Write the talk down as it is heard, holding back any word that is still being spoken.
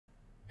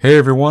Hey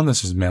everyone,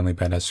 this is Manly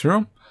Badass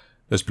Hero.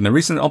 There's been a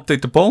recent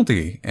update to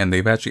Baldi, and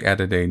they've actually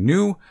added a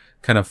new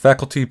kind of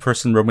faculty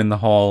person roaming the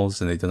halls,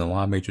 and they've done a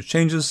lot of major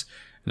changes.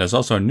 And there's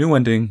also a new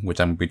ending,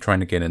 which I'm going to be trying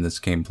to get in this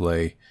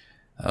gameplay.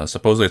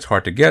 Supposedly it's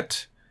hard to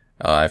get.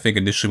 I think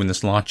initially when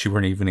this launched you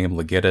weren't even able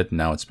to get it,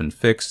 now it's been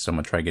fixed, so I'm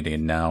going to try getting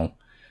it now.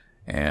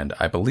 And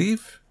I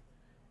believe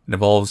it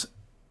involves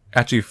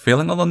actually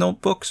failing all the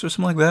notebooks or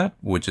something like that,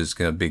 which is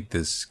going to make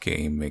this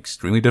game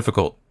extremely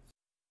difficult.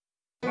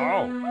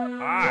 Oh,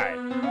 hi.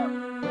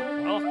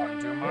 Welcome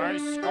to my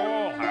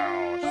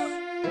schoolhouse.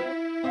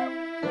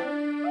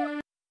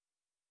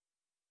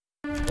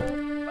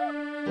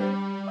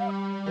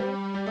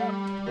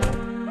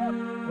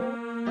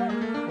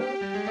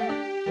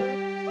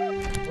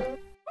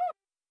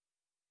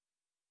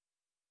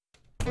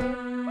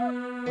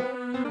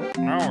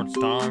 Now it's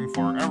time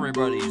for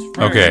everybody's favorite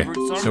Okay,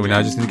 subject. so we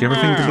now just need to get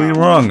everything completely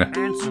wrong.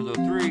 Answer the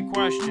 3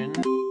 questions.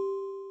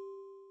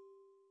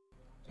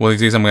 Well, these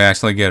days I'm going to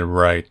actually get it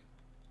right.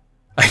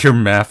 I hear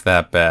math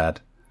that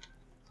bad.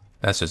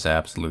 That's just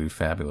absolutely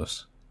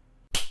fabulous.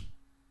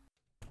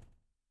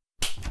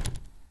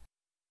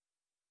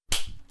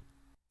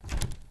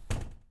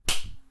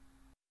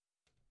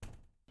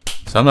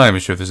 So I'm not even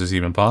sure if this is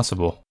even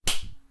possible.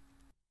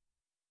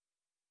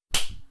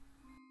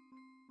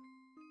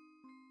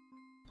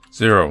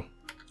 Zero.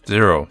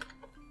 Zero.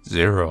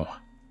 Zero.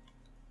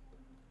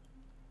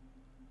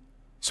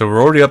 So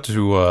we're already up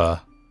to,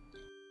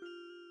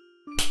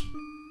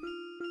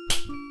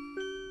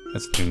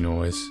 that's a new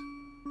noise.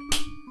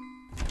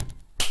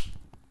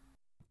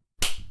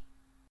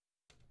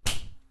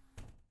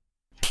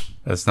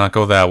 Let's not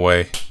go that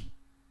way.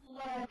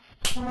 Let's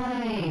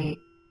play.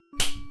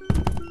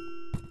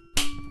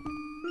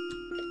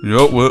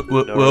 Nope, whoop,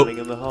 No whoop. running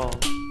in the hall.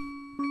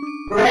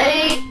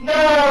 Ready?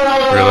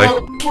 Go! Really?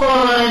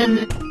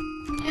 1,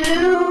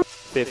 2.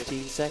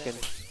 15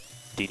 seconds.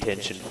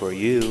 Detention for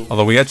you.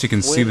 Although we actually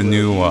can see the When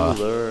new, will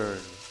you learn?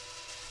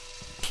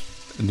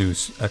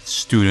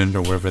 student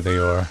or wherever they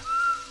are.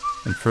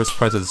 And first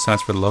prize of the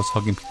science fair loves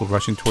hugging people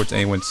rushing towards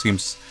anyone. It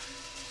seems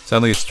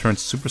suddenly it's turned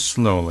super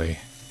slowly.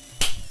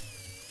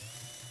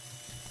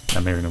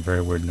 I'm hearing a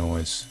very weird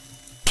noise.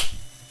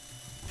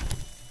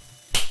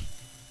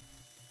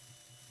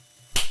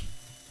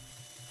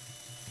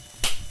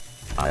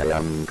 I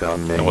am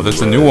coming. Oh,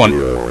 there's a new one.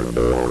 Your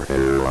door,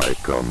 here I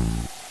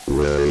come.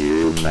 Will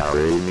you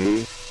marry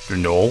me?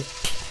 No.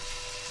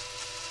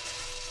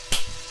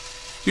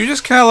 You're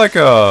just kind of like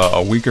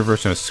a weaker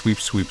version of Sweep,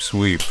 Sweep,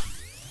 Sweep.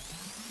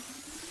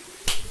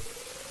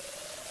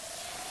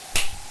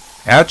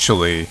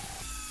 Actually,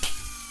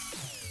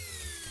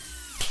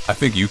 I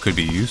think you could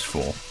be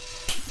useful.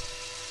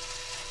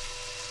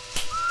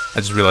 I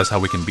just realized how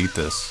we can beat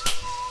this.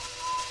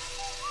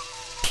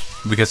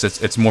 Because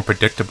it's more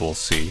predictable,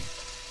 see?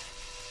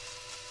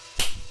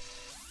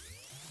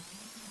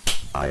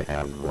 I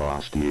have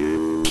lost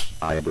you.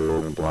 I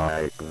don't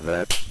like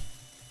that.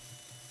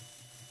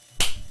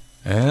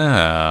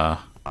 Yeah.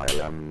 I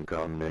am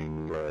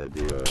coming with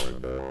your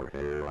door,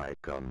 here I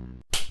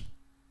come.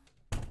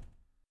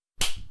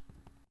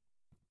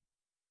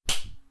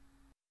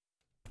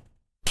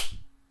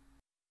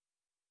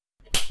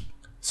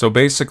 So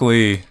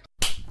basically...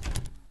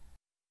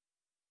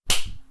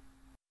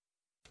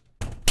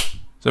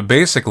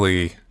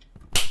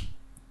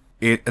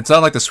 it's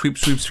not like the sweep,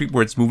 sweep, sweep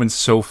where it's moving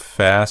so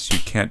fast you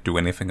can't do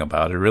anything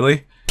about it,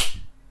 really.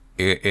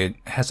 It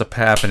has a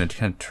path and it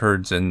kind of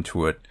turns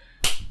into it.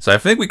 So I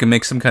think we can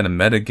make some kind of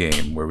meta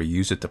game where we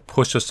use it to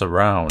push us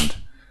around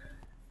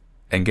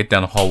and get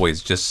down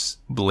hallways just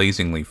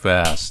blazingly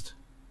fast.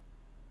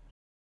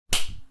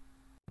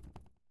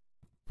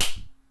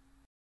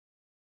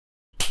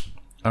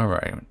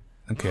 Alright,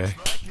 okay.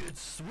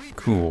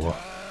 Cool.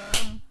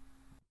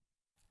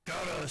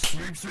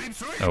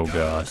 Oh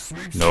god.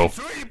 Nope.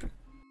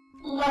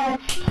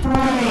 Let's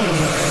play.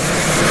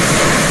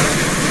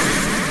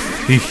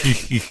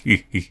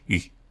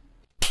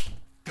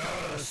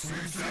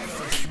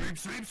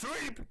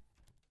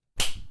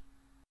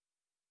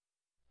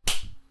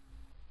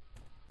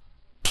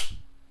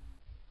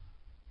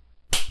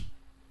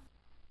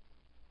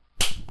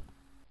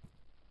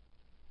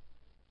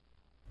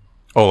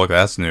 Oh, look,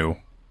 that's new.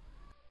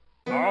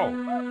 Oh,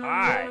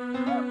 hi.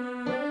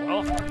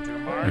 Welcome to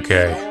my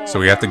Okay, so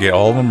we have to get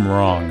all of them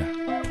wrong.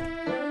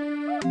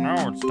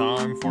 Now it's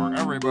time for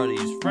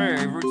everybody's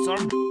favorite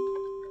subject.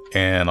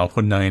 And I'll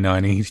put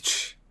 99 in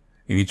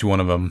each one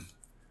of them.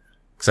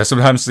 Because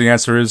sometimes the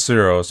answer is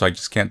 0, so I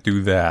just can't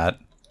do that.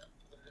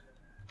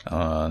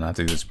 Not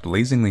to do this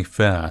blazingly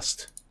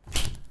fast.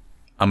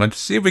 I'm going to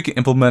see if we can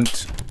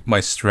implement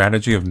my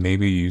strategy of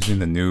maybe using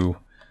the new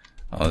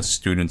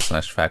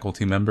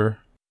student/faculty member.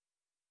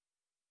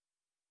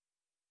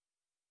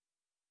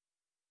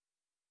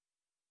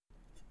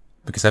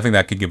 Because I think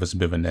that could give us a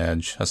bit of an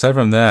edge. Aside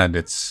from that,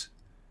 it's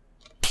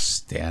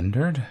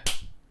standard.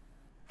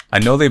 I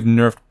know they've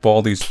nerfed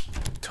Baldi's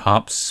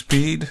top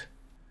speed,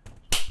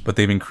 but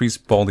they've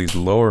increased Baldi's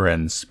lower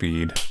end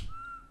speed.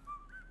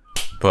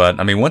 But,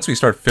 I mean, once we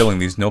start filling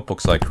these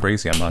notebooks like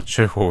crazy, I'm not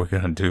sure what we're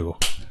gonna do.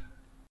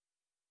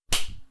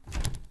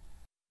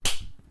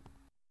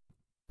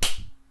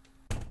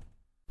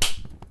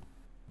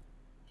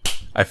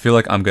 I feel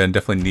like I'm gonna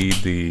definitely need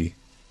the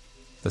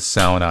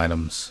sound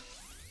items.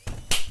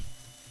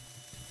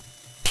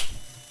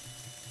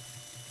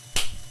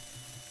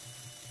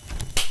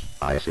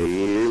 I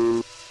see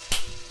you,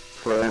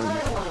 friend.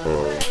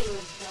 Oh,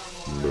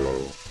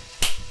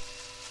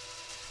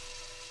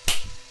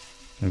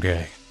 no.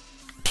 Okay.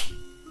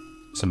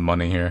 Some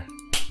money here.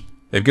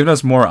 They've given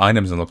us more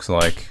items, it looks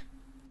like.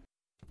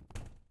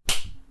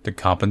 To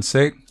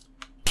compensate.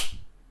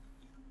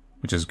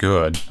 Which is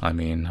good. I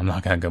mean, I'm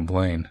not gonna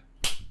complain.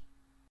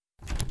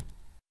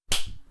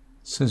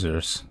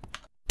 Scissors.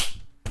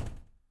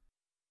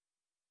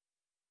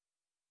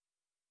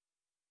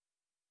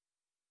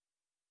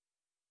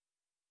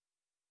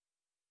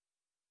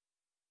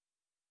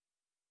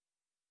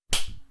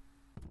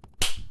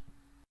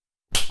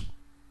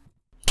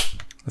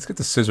 Let's get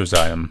the scissors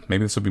item.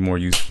 Maybe this will be more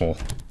useful.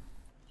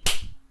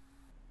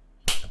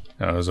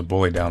 Oh, there's a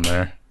bully down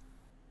there.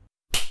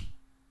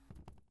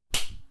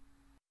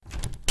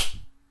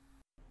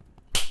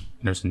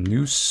 There's a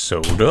new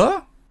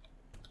soda?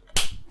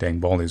 Dang,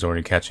 Baldi's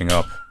already catching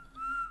up.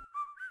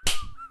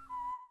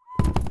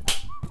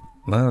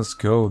 Let's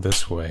go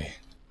this way.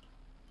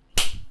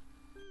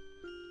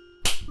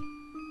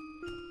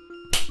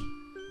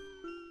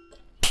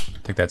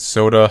 Take that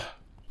soda.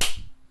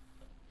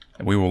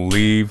 And we will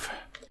leave.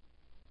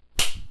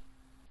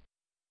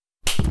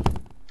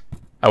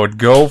 I would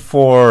go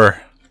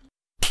for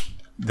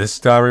this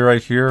diary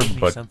right here,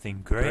 but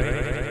Something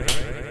great.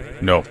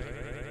 no.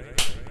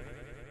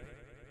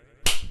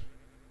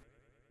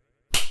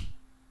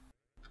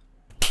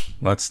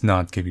 Let's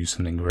not give you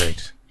something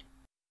great.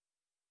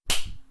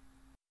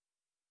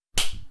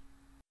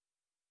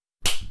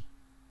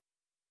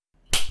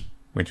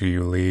 Wait till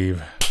you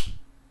leave.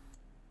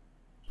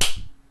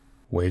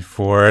 Wait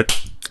for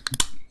it.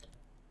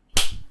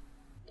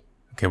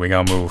 Okay, we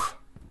gotta move.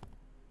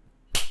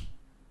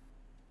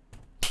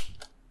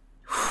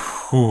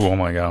 Whew, oh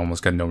my god, I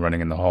almost got no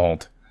running in the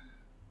halt.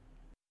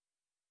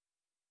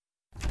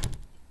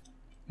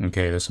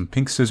 Okay, there's some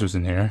pink scissors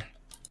in here.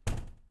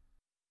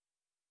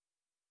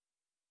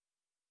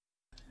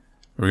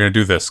 We're gonna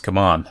do this, come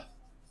on.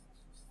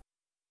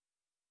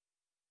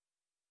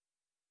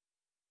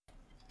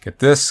 Get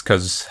this,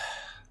 because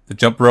the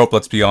jump rope,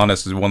 let's be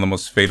honest, is one of the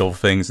most fatal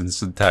things in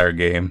this entire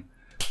game.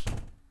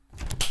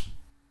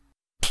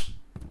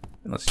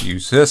 Let's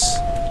use this.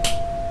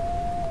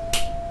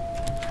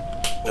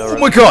 Oh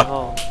my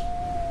god!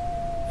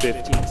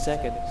 15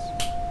 seconds.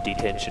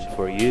 Detention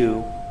for you.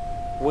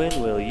 When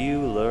will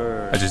you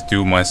learn? I just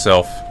do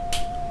myself.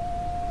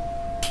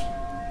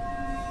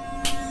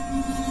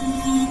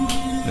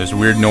 There's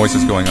weird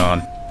noises going on.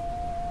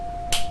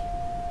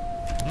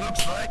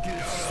 Looks like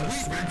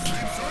it's sweet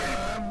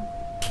time.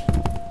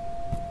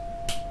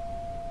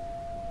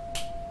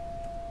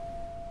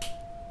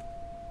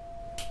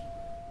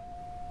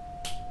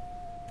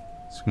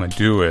 So what I'm gonna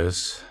do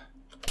is...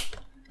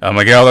 Oh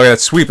my god, look at that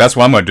sweep, that's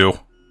what I'm gonna do.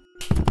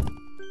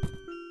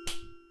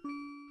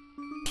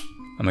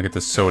 I'm gonna get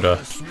the soda.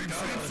 Let's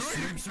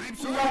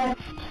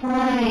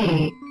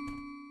play.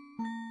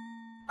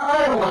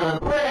 I wanna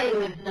play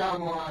with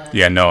someone.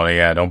 Yeah, no,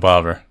 yeah, don't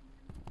bother.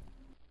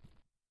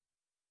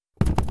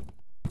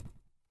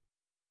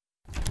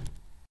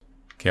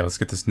 Okay, let's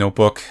get this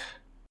notebook.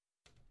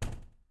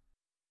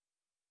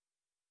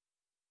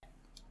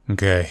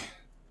 Okay.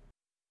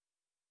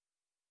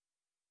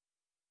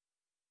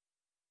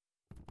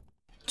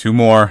 Two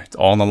more. It's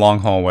all in the long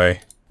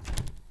hallway.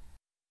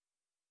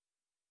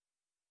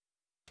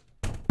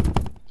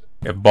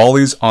 If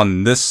Baldi's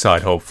on this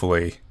side,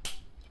 hopefully,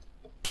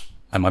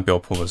 I might be able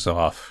to pull this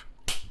off.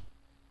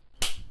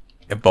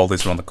 If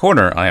Baldi's around the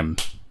corner, I am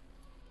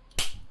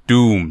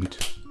doomed.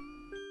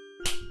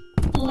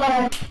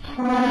 Let's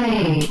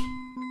play.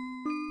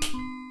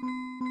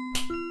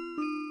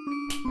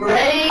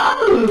 Ready?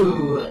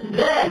 Oh,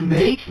 that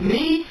makes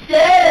me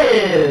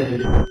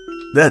sad.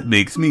 That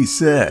makes me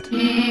sad.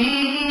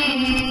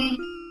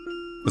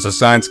 There's a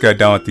science guy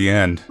down at the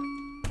end.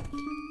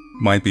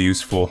 Might be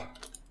useful.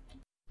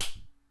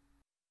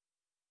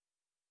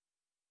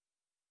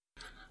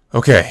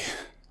 Okay.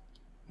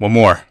 One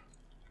more.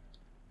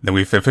 Then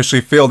we've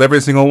officially failed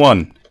every single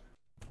one.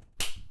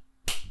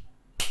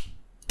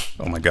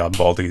 Oh my god,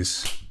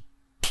 Baldi's.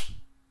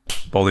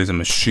 Baldi's a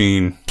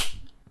machine.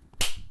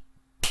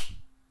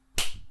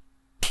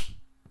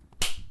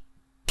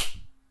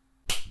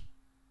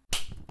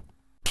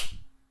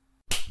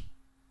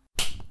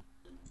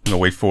 I'm gonna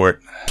wait for it.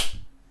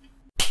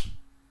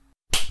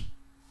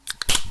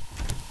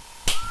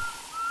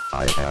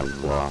 I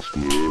have lost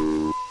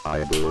you.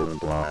 I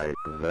don't like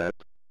that.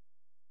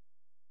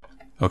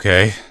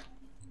 Okay.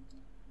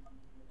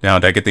 Now,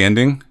 did I get the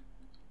ending?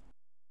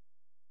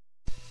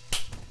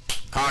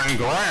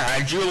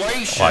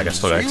 Congratulations! Oh, I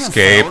guess I You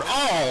escape. found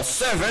all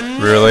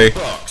 7 Really?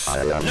 books. I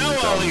am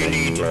Now all you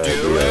need coming to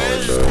ready do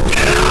is... on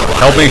the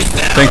Help me!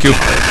 Thank you!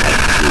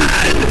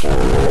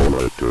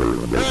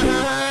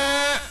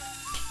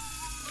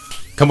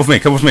 Come with me,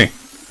 come with me.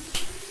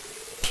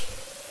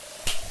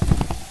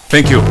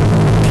 Thank you.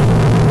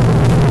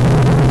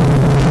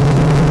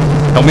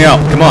 Help me out,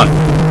 come on.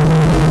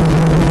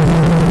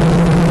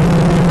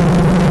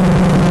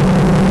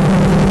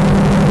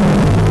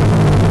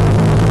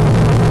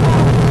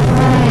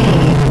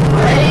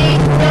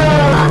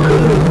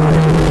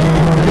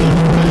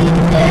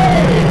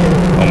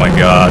 Oh my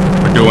god,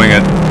 we're doing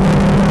it.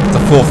 It's a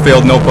full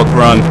failed notebook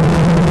run.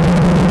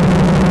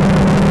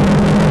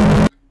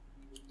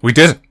 We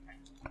did it.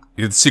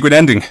 You did the secret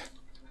ending.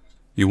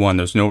 You won.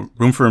 There's no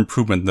room for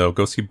improvement though.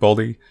 Go see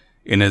Baldi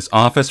in his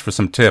office for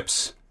some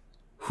tips.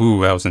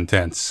 Whew, that was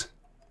intense.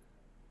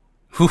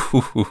 Whew,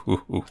 whew, whew,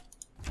 whew, whew.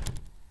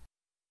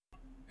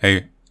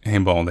 Hey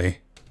Baldi.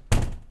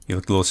 You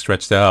look a little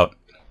stretched out.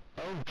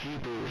 Oh,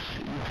 jeepers,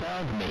 you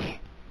found me.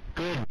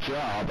 Good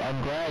job.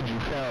 I'm glad you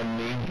found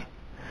me.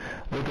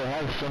 Look, I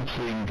have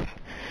something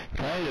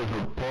kind of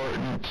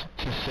important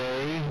to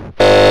say.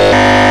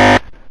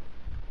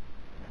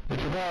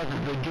 It's about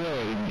the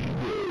game.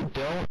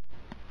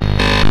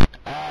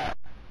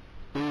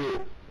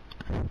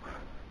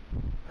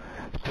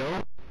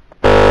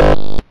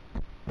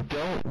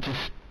 Don't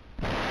just...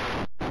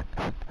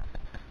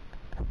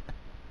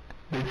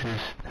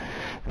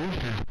 This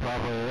is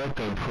probably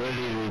looking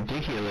pretty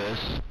ridiculous.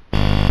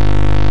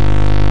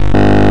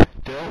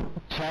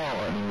 Don't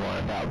tell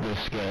anyone about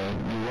this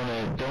game. You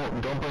wanna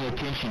don't bring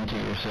attention to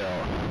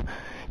yourself.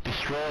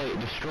 Destroy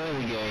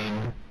the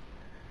game.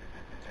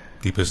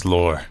 Deepest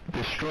lore.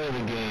 Destroy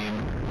the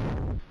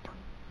game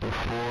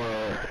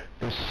before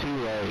it's too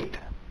late.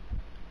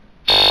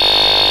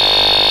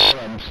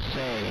 What I'm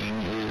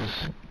saying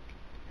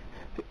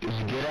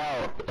is get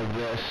out of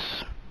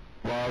this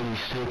while you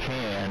still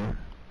can.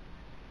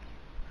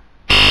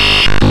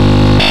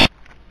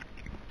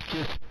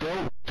 Just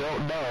don't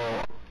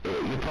know.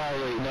 You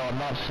probably know I'm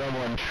not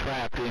someone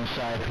trapped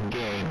inside the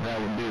game.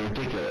 That would be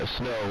ridiculous.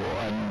 No,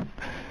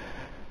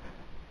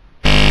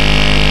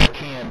 I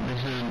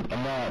can't.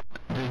 I'm not.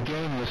 The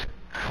game was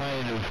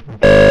kind of.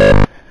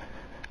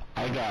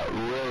 I got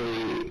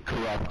really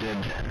corrupted.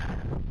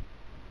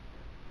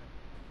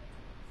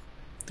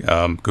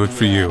 Good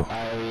for you.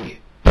 I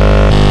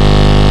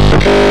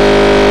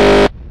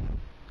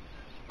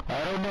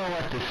don't know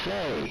what to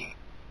say.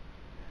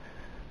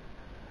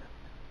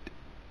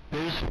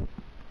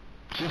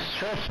 Just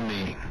trust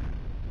me.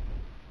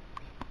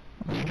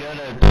 You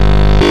gotta,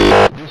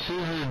 this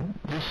seems,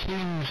 it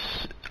seems,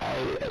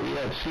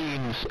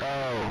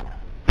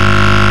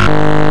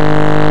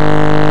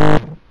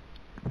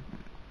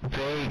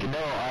 vague,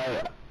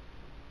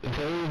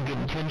 vague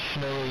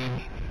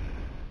intentionally,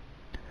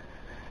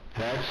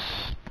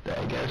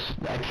 I guess,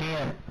 I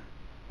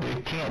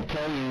can't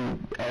tell you,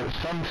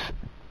 some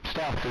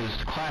stuff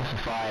is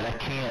classified, I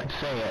can't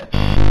say it.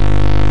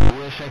 I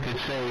wish I could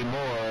say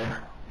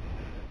more.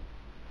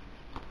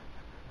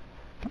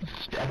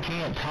 I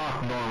can't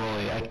talk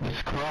normally,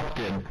 it's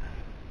corrupted.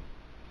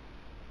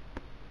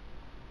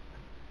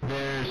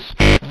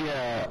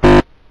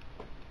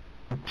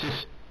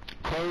 Just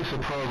close the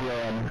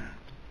program,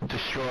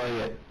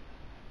 destroy it,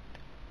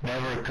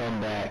 never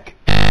come back.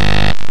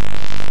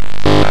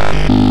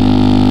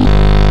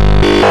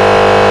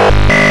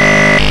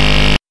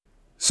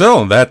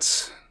 So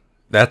that's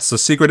the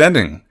secret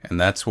ending, and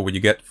that's what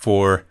you get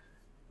for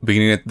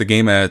beating the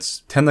game at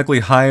its technically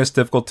highest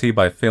difficulty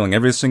by failing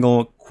every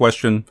single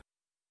question.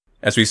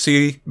 As we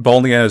see,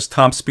 Baldi at his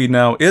top speed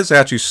now is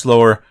actually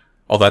slower,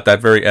 although at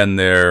that very end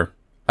there,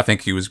 I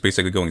think he was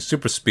basically going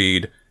super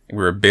speed, and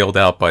we were bailed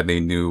out by the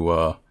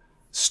new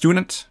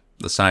student,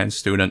 the science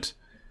student,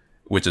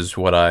 which is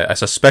what I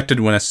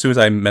suspected as soon as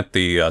I met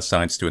the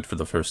science student for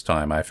the first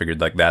time. I figured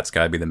like that's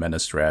gotta be the meta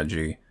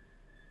strategy.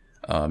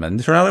 And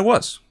it turned out it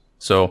was.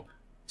 So,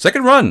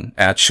 second run,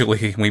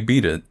 actually, we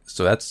beat it.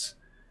 So that's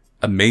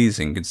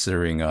amazing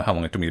considering how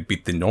long it took me to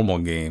beat the normal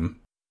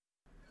game.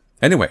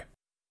 Anyway,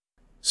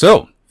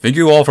 so, thank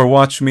you all for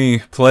watching me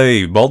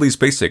play Baldi's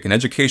Basic in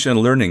Education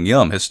and Learning,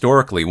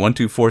 Historically,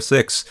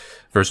 1246,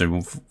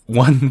 version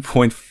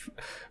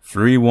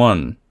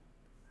 1.31.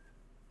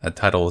 That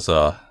title is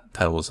a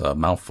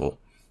mouthful.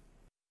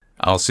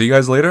 I'll see you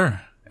guys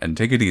later, and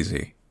take it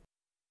easy.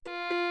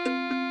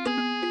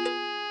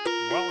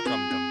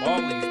 Welcome to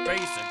Baldi's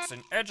Basics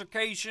in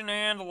Education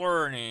and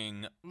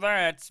Learning.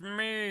 That's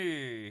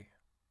me.